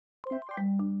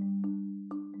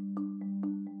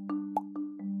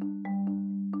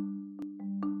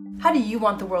How do you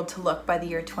want the world to look by the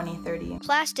year 2030?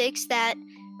 Plastics that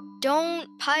don't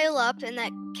pile up and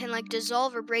that can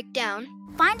dissolve or break down.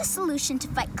 Find a solution to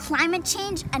fight climate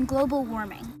change and global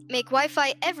warming. Make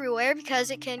Wi-Fi everywhere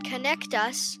because it can connect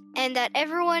us, and that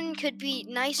everyone could be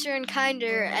nicer and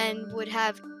kinder and would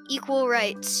have equal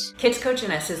rights.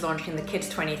 Jeunesse is launching the Kids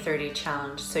 2030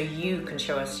 Challenge so you can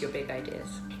show us your big ideas.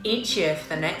 Each year for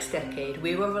the next decade,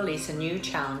 we will release a new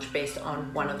challenge based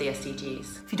on one of the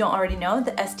SDGs. If you don't already know,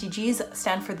 the SDGs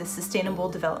stand for the Sustainable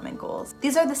Development Goals.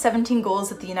 These are the 17 goals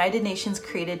that the United Nations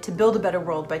created to build a better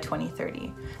world by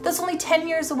 2030. That's only 10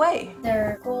 years away.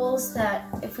 They're goals that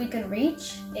if we could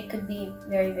reach, it could be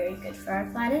very, very good for our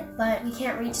planet, but we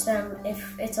can't reach them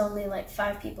if it's only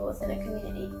 5 people within a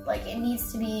community. It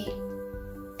needs to be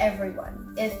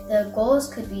everyone. If the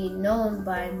goals could be known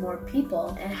by more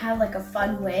people and have a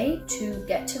fun way to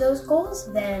get to those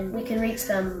goals, then we can reach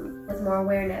them with more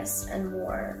awareness and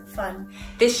more fun.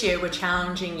 This year we're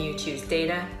challenging you to use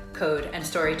data, code and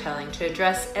storytelling to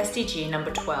address SDG number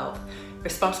 12,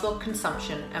 responsible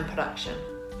consumption and production.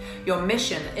 Your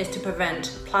mission is to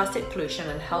prevent plastic pollution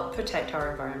and help protect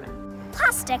our environment.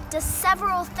 Plastic does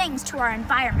several things to our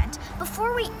environment.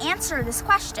 Before we answer this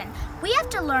question, we have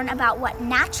to learn about what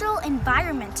natural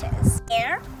environment is.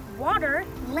 Air, water,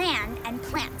 land, and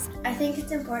plants. I think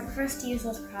it's important for us to use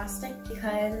less plastic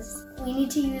because we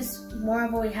need to use more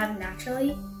of what we have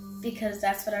naturally, because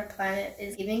that's what our planet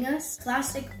is giving us.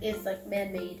 Plastic is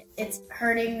man-made. It's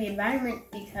hurting the environment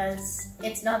because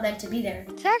it's not meant to be there.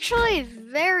 It's actually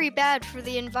very bad for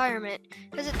the environment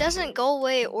because it doesn't go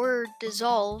away or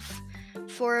dissolve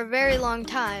for a very long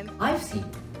time. I've seen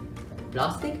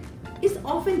plastic is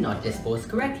often not disposed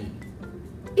correctly.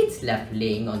 It's left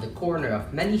laying on the corner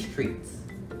of many streets.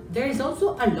 There is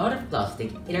also a lot of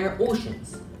plastic in our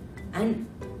oceans, and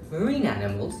marine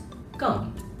animals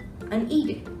come and eat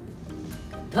it,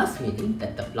 thus meaning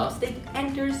that the plastic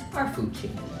enters our food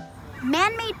chain.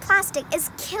 Man-made plastic is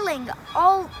killing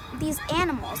all these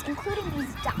animals, including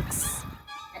these ducks.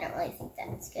 I don't really think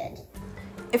that's good.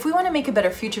 If we want to make a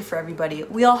better future for everybody,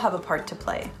 we all have a part to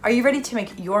play. Are you ready to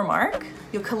make your mark?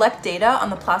 You'll collect data on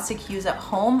the plastic you use at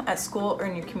home, at school, or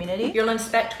in your community. You'll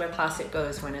inspect where plastic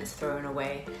goes when it's thrown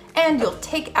away. And you'll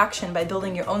take action by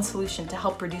building your own solution to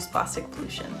help reduce plastic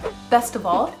pollution. Best of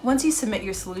all, once you submit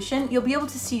your solution, you'll be able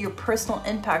to see your personal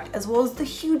impact as well as the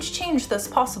huge change that's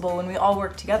possible when we all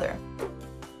work together.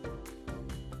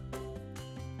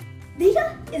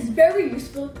 Data is very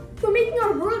useful for making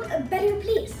our world a better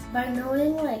place. By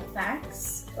knowing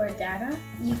facts or data,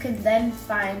 you can then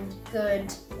find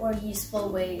good or useful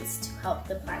ways to help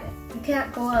the planet. You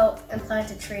can't go out and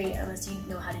plant a tree unless you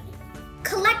know how to do it.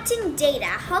 Collecting data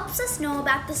helps us know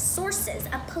about the sources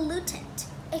of pollutant.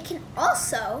 It can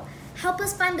also help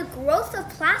us find the growth of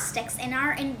plastics in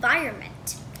our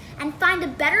environment and find a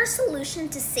better solution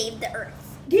to save the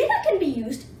earth. Data can be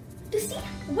used to see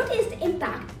what is the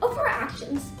impact of our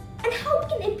actions and how we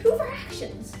can improve our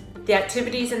actions. The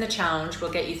activities in the challenge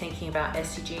will get you thinking about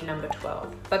SDG number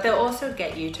 12, but they'll also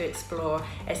get you to explore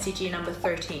SDG number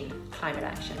 13, climate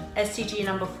action, SDG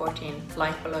number 14,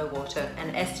 life below water,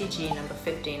 and SDG number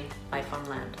 15, life on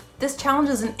land. This challenge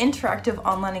is an interactive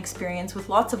online experience with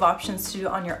lots of options to do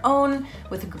on your own,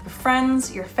 with a group of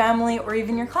friends, your family, or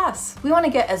even your class. We want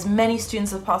to get as many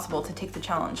students as possible to take the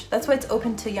challenge. That's why it's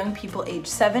open to young people aged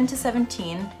 7 to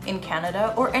 17 in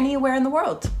Canada or anywhere in the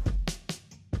world.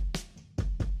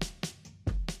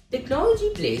 Technology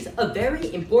plays a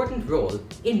very important role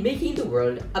in making the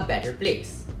world a better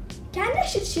place. Canada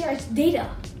should share its data,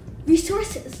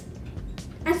 resources,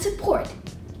 and support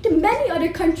to many other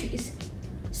countries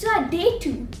so that they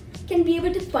too can be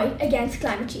able to fight against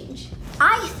climate change.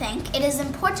 I think it is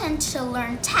important to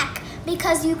learn tech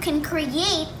because you can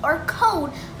create or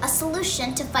code a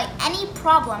solution to fight any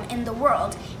problem in the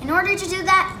world. In order to do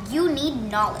that, you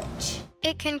need knowledge.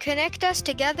 It can connect us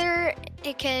together.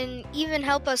 It can even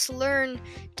help us learn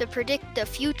to predict the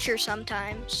future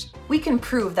sometimes. We can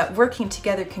prove that working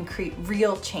together can create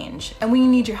real change, and we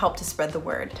need your help to spread the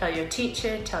word. Tell your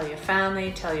teacher, tell your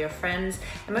family, tell your friends,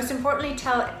 and most importantly,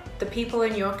 tell the people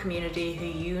in your community who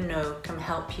you know can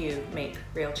help you make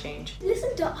real change.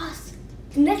 Listen to us,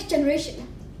 the next generation,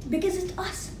 because it's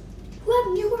us who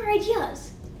have newer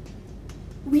ideas.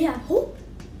 We have hope,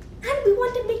 and we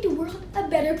want to make the world a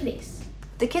better place.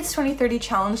 The Kids 2030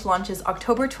 Challenge launches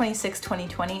October 26,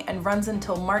 2020 and runs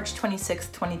until March 26,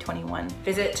 2021.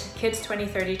 Visit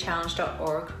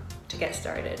kids2030challenge.org to get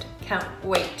started. Can't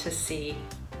wait to see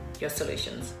your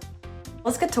solutions.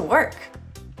 Let's get to work.